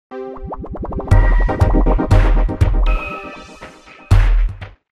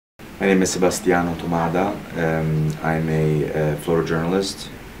My name is Sebastiano Tomada. I'm a photojournalist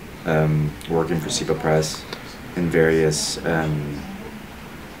working for Sipa Press in various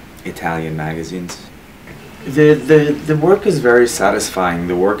Italian magazines. The work is very satisfying.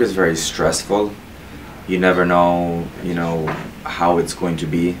 The work is very stressful. You never know, how it's going to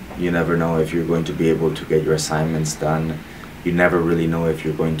be. You never know if you're going to be able to get your assignments done. You never really know if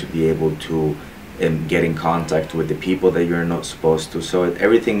you're going to be able to get in contact with the people that you're not supposed to. So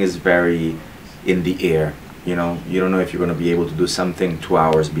everything is very in the air. You don't know if you're going to be able to do something 2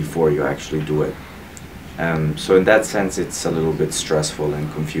 hours before you actually do it. So in that sense, it's a little bit stressful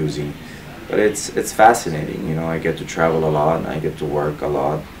and confusing. But it's fascinating, I get to travel a lot, I get to work a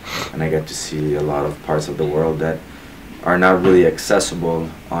lot, and I get to see a lot of parts of the world that are not really accessible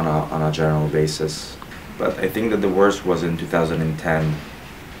on a general basis. But I think that the worst was in 2010.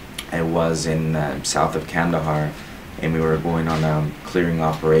 I was in south of Kandahar, and we were going on a clearing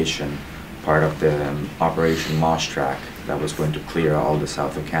operation, part of the Operation Mosh Track that was going to clear all the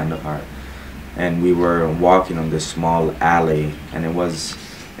south of Kandahar. And we were walking on this small alley, and it was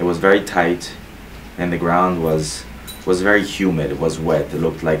very tight, and the ground was very humid. It was wet. It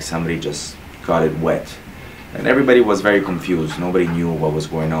looked like somebody just got it wet, and everybody was very confused. Nobody knew what was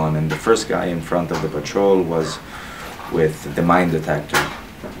going on, and the first guy in front of the patrol was with the mine detector.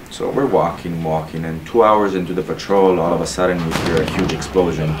 So we're walking, and 2 hours into the patrol, all of a sudden we hear a huge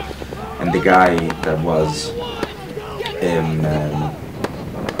explosion, and the guy that was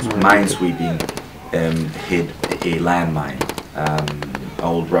minesweeping hit a landmine.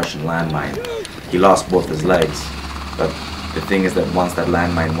 Old Russian landmine. He lost both his legs, but the thing is that once that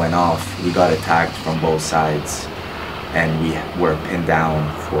landmine went off, we got attacked from both sides, and we were pinned down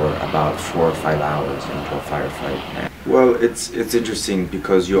for about 4 or 5 hours into a firefight. Well, it's interesting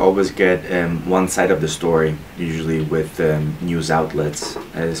because you always get one side of the story, usually with news outlets,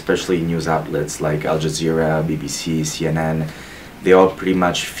 especially news outlets like Al Jazeera, BBC, CNN. They all pretty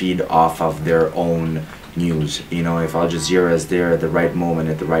much feed off of their own news. If Al Jazeera is there at the right moment,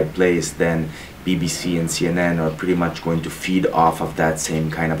 at the right place, then BBC and CNN are pretty much going to feed off of that same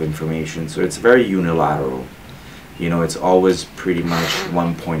kind of information. So it's very unilateral. It's always pretty much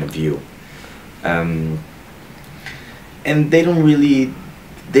one point of view. And they don't really,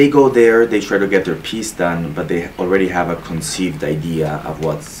 they go there, they try to get their piece done, but they already have a conceived idea of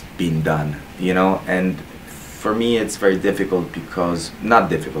what's being done, and for me it's very difficult because,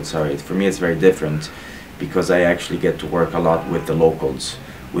 not difficult, sorry, for me it's very different because I actually get to work a lot with the locals,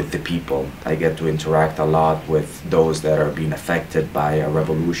 with the people. I get to interact a lot with those that are being affected by a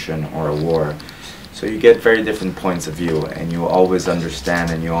revolution or a war. So you get very different points of view, and you always understand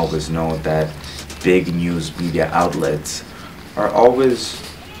and you always know that big news media outlets are always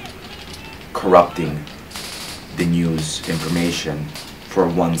corrupting the news information for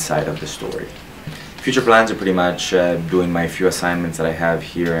one side of the story. Future plans are pretty much doing my few assignments that I have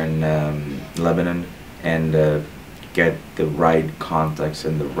here in Lebanon, and get the right contacts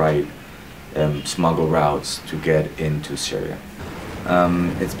and the right smuggle routes to get into Syria.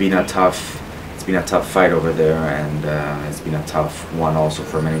 It's been a tough fight over there, and it's been a tough one also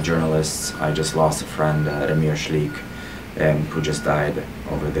for many journalists. I just lost a friend, Ramir Shlik, who just died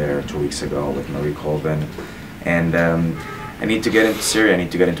over there 2 weeks ago with Marie Colvin. And I need to get into Syria, I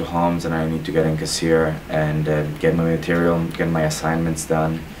need to get into Homs, and I need to get in Qasir and get my material, get my assignments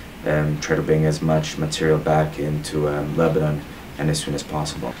done, try to bring as much material back into Lebanon and as soon as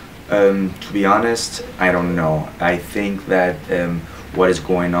possible. To be honest, I don't know. I think that what is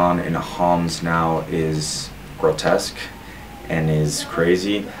going on in Homs now is grotesque and is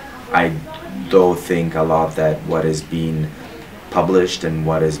crazy. I do think a lot that what is being published and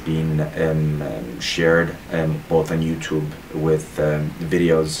what is being shared both on YouTube with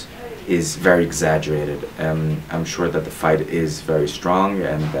videos is very exaggerated. I'm sure that the fight is very strong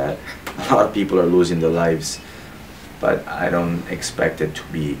and that a lot of people are losing their lives, but I don't expect it to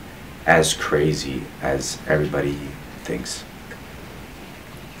be as crazy as everybody thinks.